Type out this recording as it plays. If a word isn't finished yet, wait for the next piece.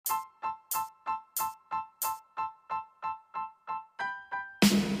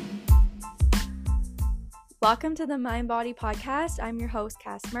Welcome to the Mind Body Podcast. I'm your host,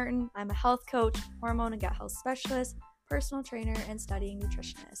 Kass. I'm a health coach, hormone and gut health specialist, personal trainer, and studying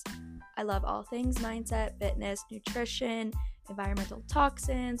nutritionist. I love all things mindset, fitness, nutrition, environmental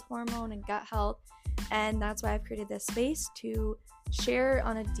toxins, hormone and gut health, and that's why I've created this space to share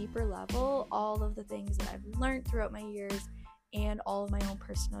on a deeper level all of the things that I've learned throughout my years and all of my own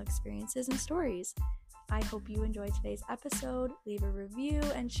personal experiences and stories. I hope you enjoy today's episode. Leave a review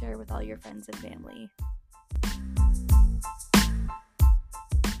and share with all your friends and family.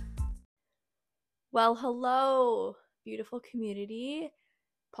 Well, hello, beautiful community,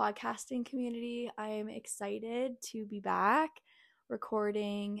 podcasting community. I am excited to be back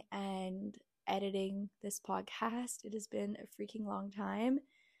recording and editing this podcast. It has been a freaking long time,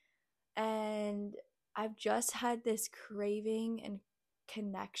 and I've just had this craving and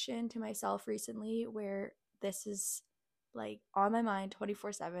connection to myself recently where this is like on my mind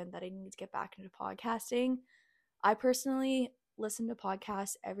 24/7 that I need to get back into podcasting. I personally listen to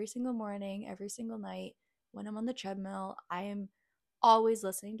podcasts every single morning, every single night. When I'm on the treadmill, I am always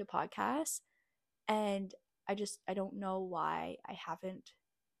listening to podcasts, and I don't know why I haven't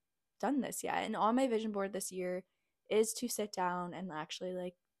done this yet. And on my vision board this year is to sit down and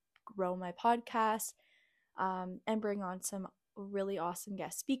actually grow my podcast and bring on some really awesome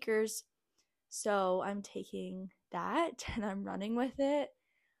guest speakers. So I'm taking that and I'm running with it.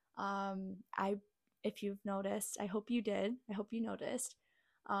 If you've noticed, I hope you did. I hope you noticed.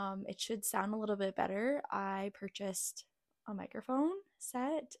 It should sound a little bit better. I purchased a microphone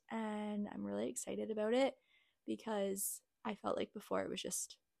set and I'm really excited about it because I felt like before it was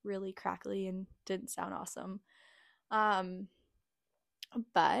just really crackly and didn't sound awesome. But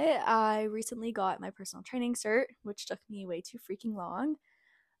I recently got my personal training cert, which took me way too freaking long.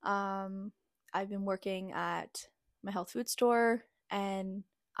 I've been working at my health food store and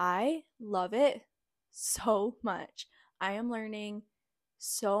I love it so much. I am learning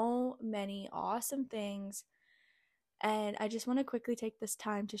so many awesome things, and I just want to quickly take this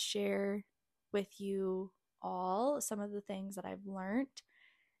time to share with you all some of the things that I've learned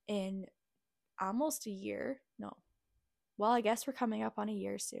in almost a year. I guess we're coming up on a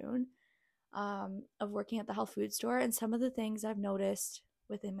year soon of working at the health food store, and some of the things I've noticed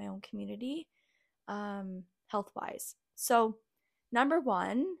within my own community health-wise. So, number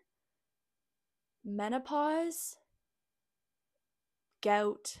one, menopause,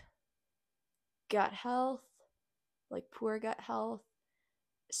 gout, gut health, like poor gut health,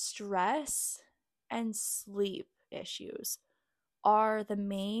 stress, and sleep issues are the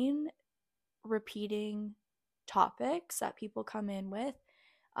main repeating topics that people come in with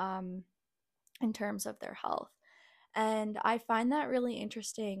in terms of their health. And I find that really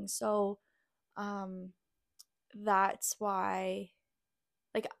interesting. So that's why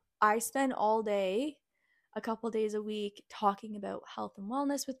I spend all day, a couple days a week, talking about health and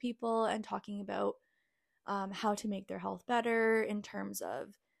wellness with people and talking about how to make their health better in terms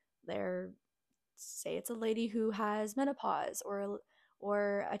of say it's a lady who has menopause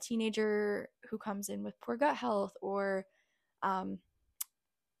or a teenager who comes in with poor gut health, or a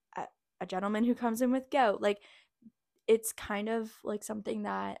gentleman who comes in with gout. It's kind of like something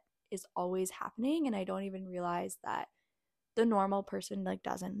that is always happening, and I don't even realize that the normal person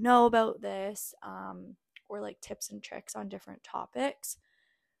doesn't know about this or tips and tricks on different topics.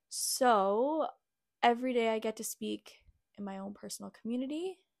 So every day I get to speak in my own personal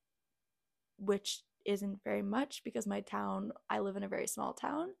community, which isn't very much because I live in a very small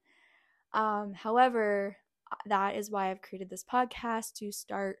town. However, that is why I've created this podcast, to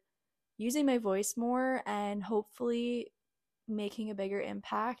start using my voice more and hopefully making a bigger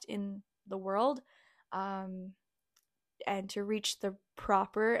impact in the world, and to reach the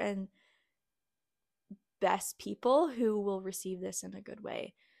proper and best people who will receive this in a good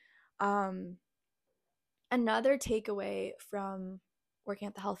way. Another takeaway from working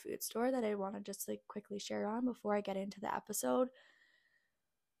at the health food store that I want to just quickly share on before I get into the episode.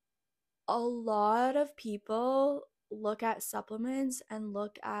 A lot of people look at supplements and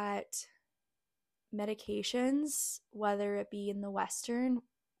look at medications, whether it be in the Western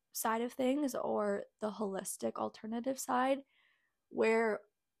side of things or the holistic alternative side, where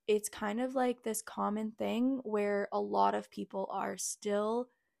it's kind of like this common thing where a lot of people are still,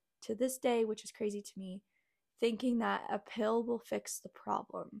 to this day, which is crazy to me, thinking that a pill will fix the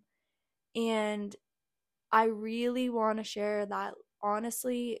problem. And I really want to share that,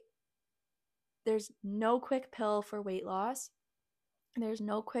 honestly, there's no quick pill for weight loss. There's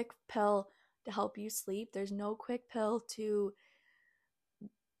no quick pill to help you sleep. There's no quick pill to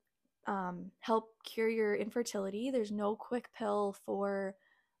help cure your infertility. There's no quick pill for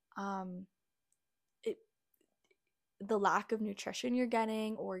the lack of nutrition you're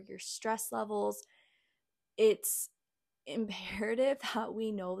getting or your stress levels, it's imperative that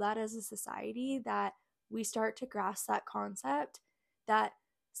we know that as a society, that we start to grasp that concept that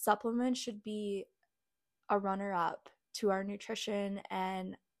supplements should be a runner up to our nutrition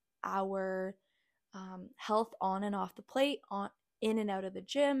and our health on and off the plate, on in and out of the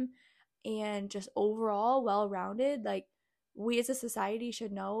gym, and just overall well-rounded. Like, we as a society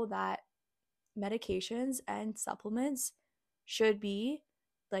should know that medications and supplements should be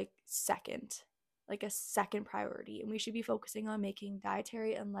like a second priority, and we should be focusing on making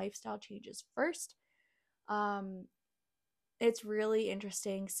dietary and lifestyle changes first. It's really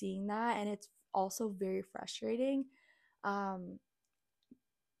interesting seeing that, and it's also very frustrating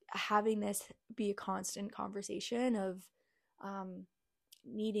having this be a constant conversation of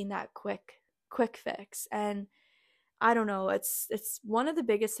needing that quick fix. And I don't know, it's one of the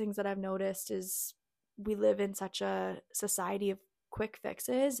biggest things that I've noticed is we live in such a society of quick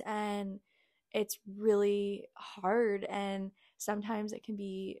fixes, and it's really hard, and sometimes it can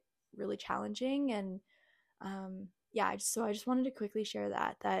be really challenging. And so I just wanted to quickly share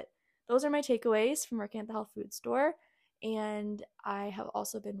that those are my takeaways from working at the health food store. And I have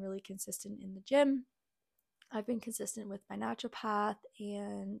also been really consistent in the gym. I've been consistent with my naturopath,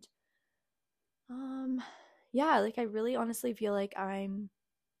 and I really honestly feel like I'm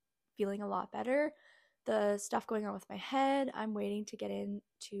feeling a lot better. The stuff going on with my head, I'm waiting to get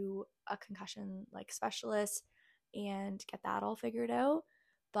into a concussion specialist and get that all figured out.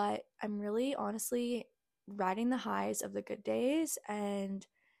 But I'm really honestly riding the highs of the good days, and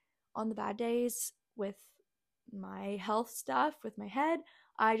on the bad days with my health stuff with my head,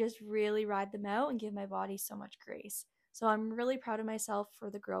 I just really ride them out and give my body so much grace. So I'm really proud of myself for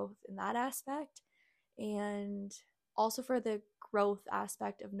the growth in that aspect, and also for the growth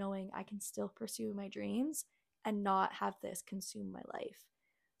aspect of knowing I can still pursue my dreams and not have this consume my life.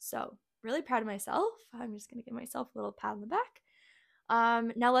 So really proud of myself. I'm just going to give myself a little pat on the back.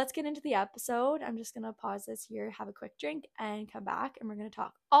 Now let's get into the episode. I'm just going to pause this here, have a quick drink, and come back, and we're going to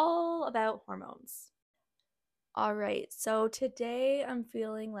talk all about hormones. All right, so today I'm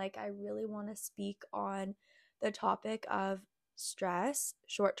feeling like I really want to speak on the topic of stress,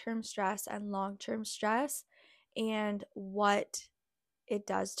 short-term stress and long-term stress, and what it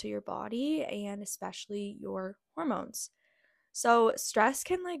does to your body, and especially your hormones. So stress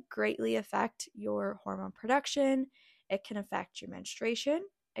can greatly affect your hormone production. It can affect your menstruation.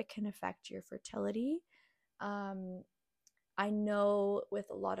 It can affect your fertility. I know with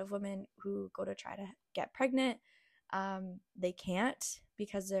a lot of women who go to try to get pregnant, they can't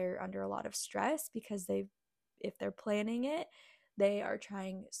because they're under a lot of stress, because if they're planning it, they are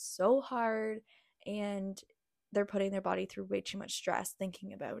trying so hard, and they're putting their body through way too much stress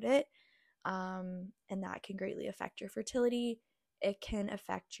thinking about it. And that can greatly affect your fertility. It can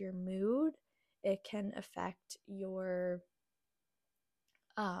affect your mood. It can affect your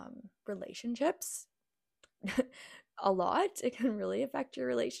relationships a lot. It can really affect your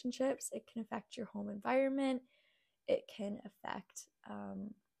relationships. It can affect your home environment. It can affect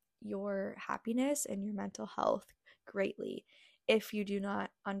your happiness and your mental health greatly if you do not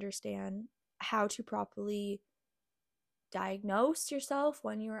understand how to properly diagnose yourself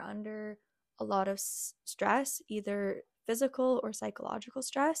when you're under a lot of stress, either physical or psychological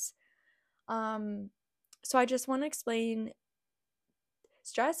stress. So I just want to explain,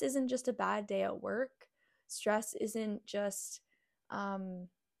 stress isn't just a bad day at work. Stress isn't just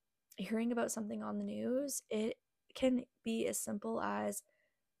hearing about something on the news. It can be as simple as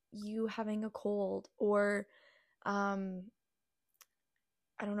you having a cold, or I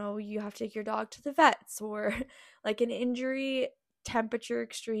don't know, you have to take your dog to the vets, or an injury, temperature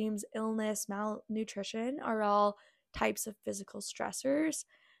extremes, illness, malnutrition are all types of physical stressors.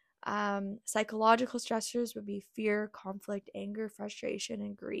 Psychological stressors would be fear, conflict, anger, frustration,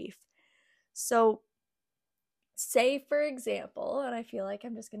 and grief. So say, for example, and I feel like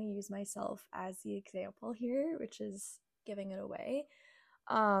I'm just going to use myself as the example here, which is giving it away.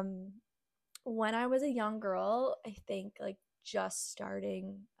 When I was a young girl, I think just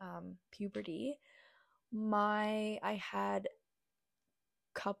starting puberty, I had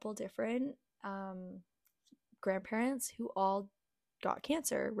a couple different grandparents who all got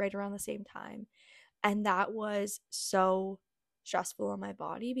cancer right around the same time. And that was so stressful on my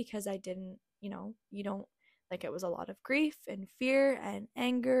body, because I didn't, you don't, it was a lot of grief and fear and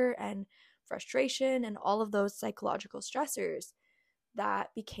anger and frustration and all of those psychological stressors that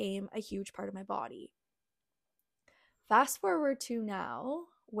became a huge part of my body. Fast forward to now,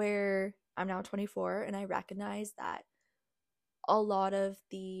 where I'm now 24, and I recognize that a lot of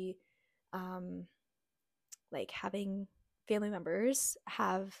the like having family members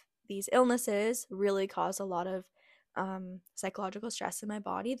have these illnesses really caused a lot of psychological stress in my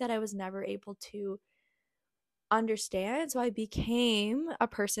body that I was never able to understand. So I became a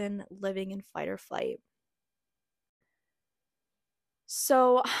person living in fight or flight.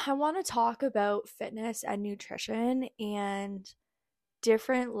 So I want to talk about fitness and nutrition and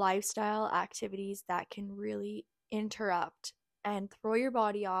different lifestyle activities that can really interrupt and throw your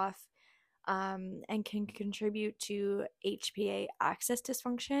body off, and can contribute to HPA axis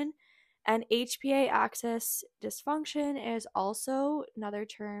dysfunction. And HPA axis dysfunction is also another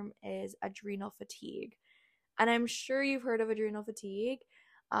term is adrenal fatigue. And I'm sure you've heard of adrenal fatigue.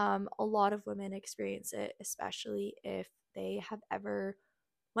 A lot of women experience it, especially if they have ever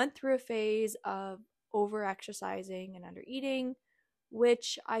went through a phase of over exercising and under eating,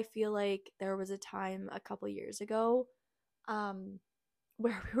 which I feel like there was a time a couple years ago,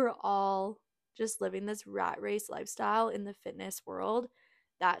 where we were all just living this rat race lifestyle in the fitness world.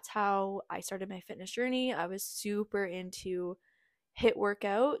 That's how I started my fitness journey. I was super into HIIT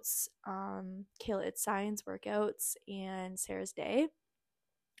workouts, Kayla It's Science workouts, and Sarah's Day,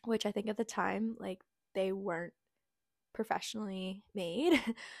 which I think at the time, like, they weren't professionally made.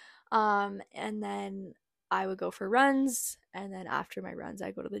 And then I would go for runs, and then after my runs,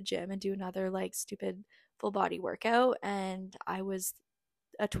 I go to the gym and do another like stupid full body workout. And I was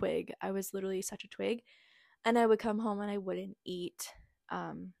a twig. I was literally such a twig. And I would come home and I wouldn't eat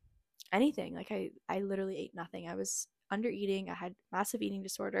anything. Like I literally ate nothing. I was under eating. I had massive eating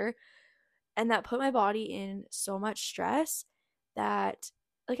disorder, and that put my body in so much stress that,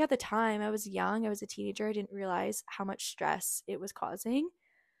 like, at the time I was young, I was a teenager, I didn't realize how much stress it was causing.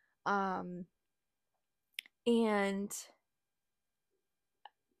 And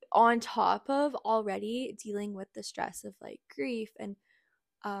on top of already dealing with the stress of like grief and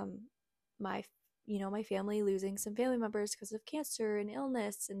my my family losing some family members because of cancer and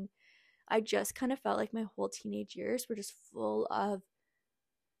illness, and I just kind of felt like my whole teenage years were just full of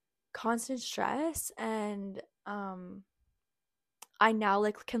constant stress. And I now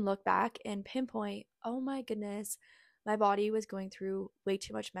like can look back and pinpoint, oh my goodness, my body was going through way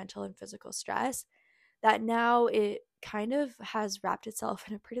too much mental and physical stress, that now it kind of has wrapped itself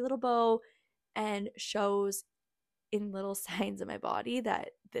in a pretty little bow and shows in little signs in my body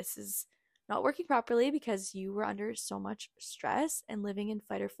that this is not working properly because you were under so much stress and living in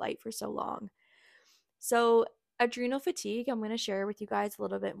fight or flight for so long. So adrenal fatigue, I'm going to share with you guys a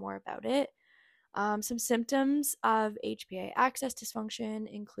little bit more about it. Some symptoms of HPA axis dysfunction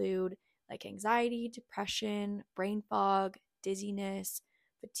include like anxiety, depression, brain fog, dizziness,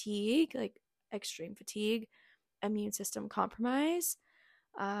 fatigue, like extreme fatigue, immune system compromise,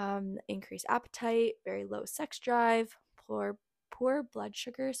 increased appetite, very low sex drive, poor blood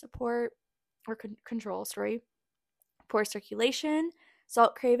sugar support or control, poor circulation,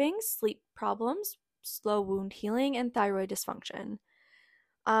 salt cravings, sleep problems, slow wound healing, and thyroid dysfunction.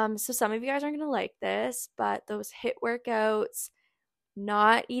 So some of you guys aren't going to like this, but those HIIT workouts,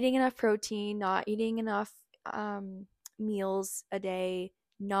 not eating enough protein, not eating enough meals a day,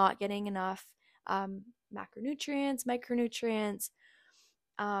 not getting enough macronutrients, micronutrients,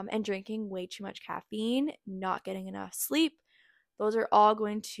 and drinking way too much caffeine, not getting enough sleep, those are all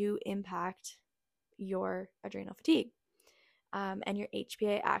going to impact your adrenal fatigue. And your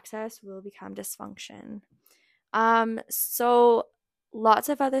HPA axis will become dysfunction. So lots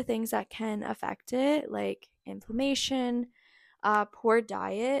of other things that can affect it, like inflammation, poor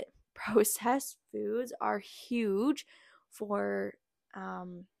diet, processed foods are huge for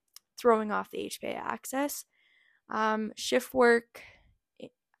throwing off the HPA axis. Shift work,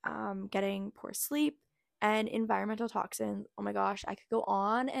 getting poor sleep, and environmental toxins. Oh my gosh, I could go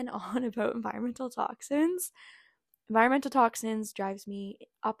on and on about environmental toxins. Environmental toxins drives me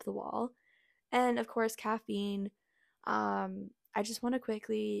up the wall. And of course, caffeine. I just want to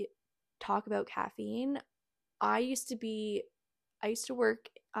quickly talk about caffeine. I used to work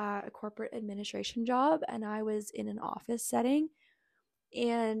a corporate administration job, and I was in an office setting,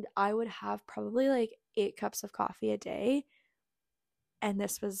 and I would have probably like 8 cups of coffee a day. And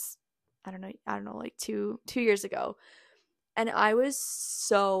this was, I don't know, like two years ago. And I was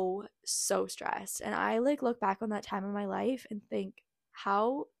so stressed. And I like look back on that time in my life and think,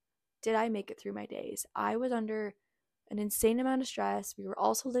 how did I make it through my days? I was under an insane amount of stress. We were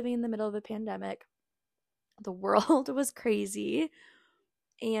also living in the middle of a pandemic. The world was crazy.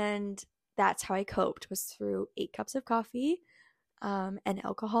 And that's how I coped, was through 8 cups of coffee, and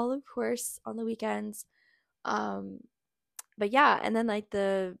alcohol, of course, on the weekends. But yeah, and then like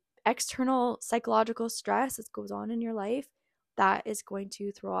the external psychological stress that goes on in your life, that is going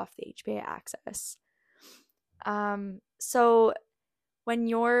to throw off the HPA axis. So when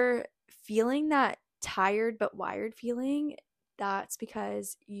you're feeling that tired but wired feeling, that's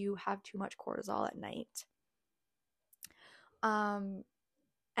because you have too much cortisol at night. And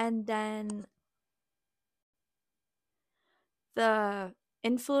then the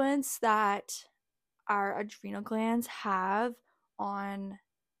influence that our adrenal glands have on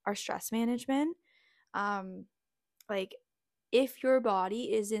our stress management, like if your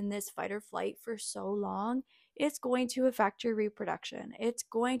body is in this fight or flight for so long, it's going to affect your reproduction. It's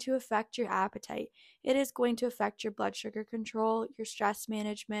going to affect your appetite. It is going to affect your blood sugar control, your stress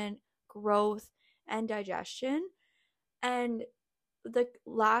management, growth, and digestion. And the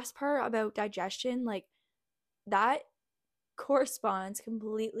last part about digestion, like that corresponds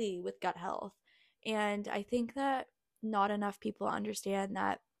completely with gut health. And I think that not enough people understand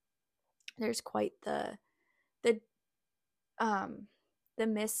that there's quite the um the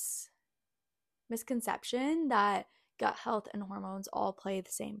misconception that gut health and hormones all play the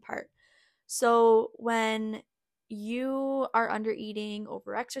same part. So when you are under eating,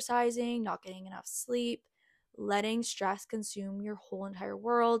 over exercising, not getting enough sleep, letting stress consume your whole entire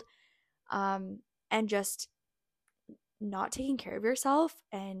world, and just not taking care of yourself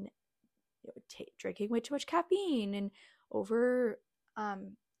and drinking way too much caffeine and over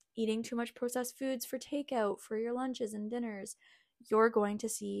eating too much processed foods for takeout for your lunches and dinners, you're going to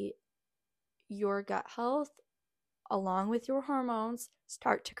see your gut health along with your hormones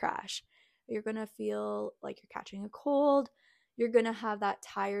start to crash. You're going to feel like you're catching a cold. You're going to have that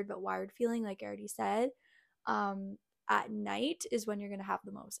tired but wired feeling, like I already said. At night is when you're going to have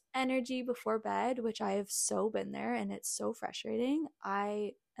the most energy before bed, which I have so been there, and it's so frustrating.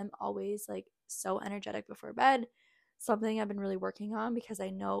 I am always like so energetic before bed, something I've been really working on because I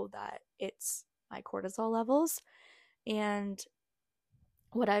know that it's my cortisol levels. And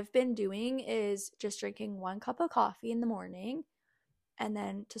what I've been doing is just drinking 1 cup of coffee in the morning, and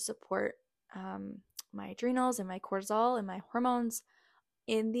then to support my adrenals and my cortisol and my hormones,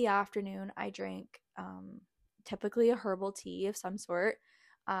 in the afternoon, I drink typically a herbal tea of some sort,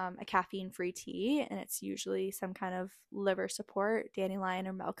 a caffeine-free tea, and it's usually some kind of liver support, dandelion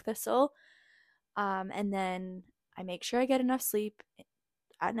or milk thistle. And then I make sure I get enough sleep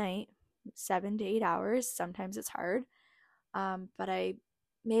at night, 7 to 8 hours. Sometimes it's hard, but I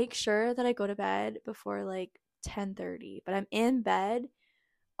make sure that I go to bed before like 10:30. But I'm in bed,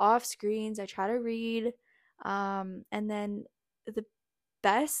 off screens. I try to read, and then the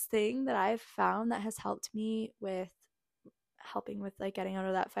best thing that I've found that has helped me with helping with like getting out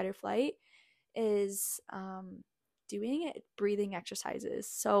of that fight or flight is doing it breathing exercises.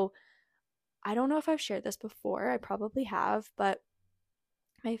 So I don't know if I've shared this before. I probably have, but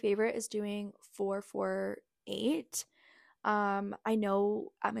my favorite is doing 4-4-8. I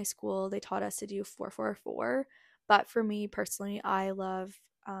know at my school they taught us to do 4-4-4, but for me personally, I love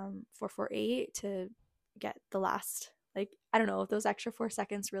 4-4-8 to get the last, like, I don't know if those extra 4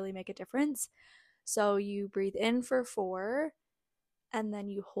 seconds really make a difference. So you breathe in for 4, and then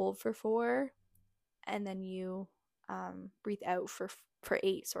you hold for 4, and then you breathe out for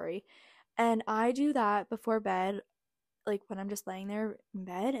 8. Sorry, and I do that before bed, like when I'm just laying there in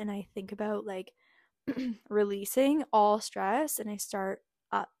bed, and I think about like releasing all stress, and I start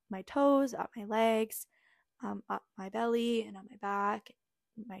up my toes, up my legs, up my belly, and on my back,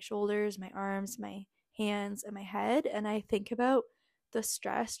 my shoulders, my arms, my hands, and my head, and I think about the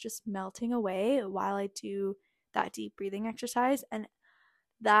stress just melting away while I do that deep breathing exercise. And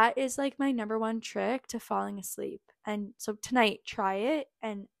that is like my number one trick to falling asleep. And so tonight, try it,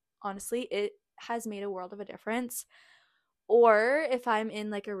 and honestly, it has made a world of a difference. Or if I'm in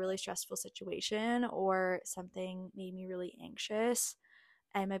like a really stressful situation or something made me really anxious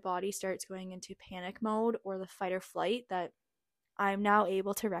and my body starts going into panic mode or the fight or flight that I'm now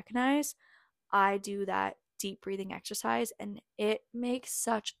able to recognize, I do that deep breathing exercise, and it makes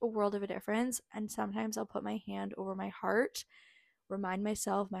such a world of a difference. And sometimes I'll put my hand over my heart, remind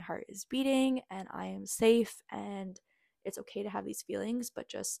myself my heart is beating and I am safe and it's okay to have these feelings, but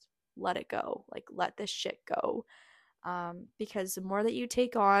just let it go. Like, let this shit go. Because the more that you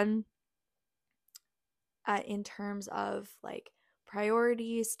take on in terms of like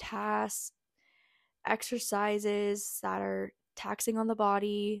priorities, tasks, exercises that are taxing on the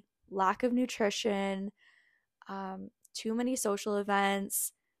body, lack of nutrition, too many social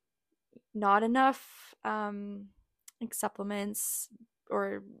events, not enough like supplements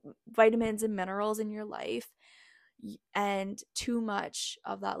or vitamins and minerals in your life, and too much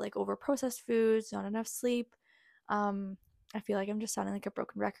of that like over processed foods, not enough sleep. I feel like I'm just sounding like a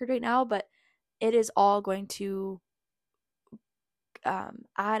broken record right now, but it is all going to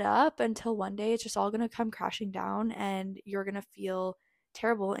add up until one day it's just all going to come crashing down and you're going to feel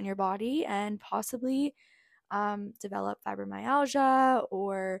terrible in your body and possibly develop fibromyalgia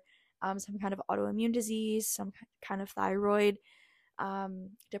or some kind of autoimmune disease, some kind of thyroid,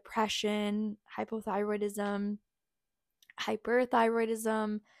 depression, hypothyroidism,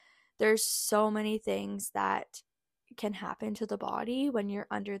 hyperthyroidism. There's so many things that can happen to the body when you're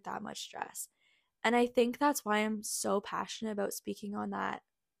under that much stress. And I think that's why I'm so passionate about speaking on that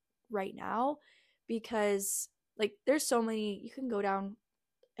right now, because like there's so many, you can go down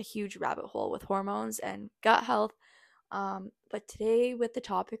a huge rabbit hole with hormones and gut health. But today, with the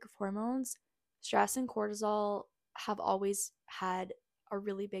topic of hormones, stress and cortisol have always had a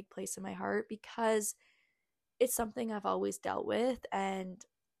really big place in my heart because it's something I've always dealt with. And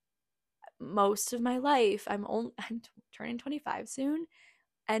most of my life, I'm turning 25 soon,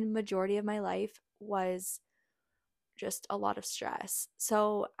 and majority of my life was just a lot of stress.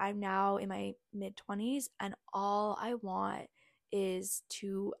 So I'm now in my mid 20s, and all I want is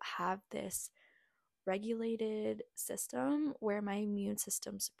to have this regulated system where my immune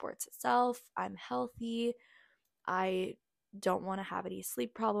system supports itself. I'm healthy. I don't want to have any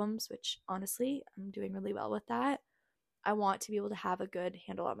sleep problems, which honestly, I'm doing really well with that. I want to be able to have a good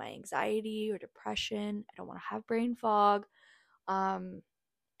handle on my anxiety or depression. I don't want to have brain fog.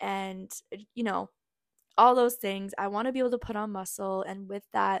 And, all those things. I want to be able to put on muscle. And with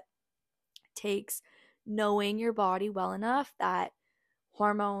that takes knowing your body well enough that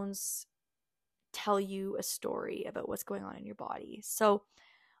hormones tell you a story about what's going on in your body. So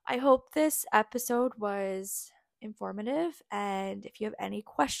I hope this episode was informative. And if you have any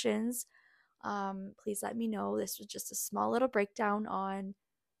questions, please let me know. This was just a small little breakdown on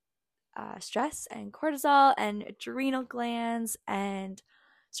stress and cortisol and adrenal glands and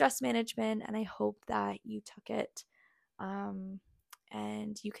stress management. And I hope that you took it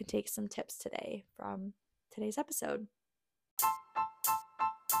and you can take some tips today from today's episode.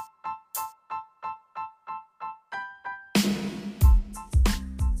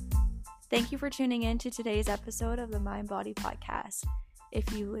 Thank you for tuning in to today's episode of the Mind Body Podcast.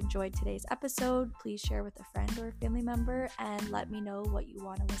 If you enjoyed today's episode, please share with a friend or a family member and let me know what you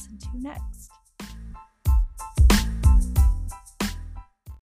want to listen to next.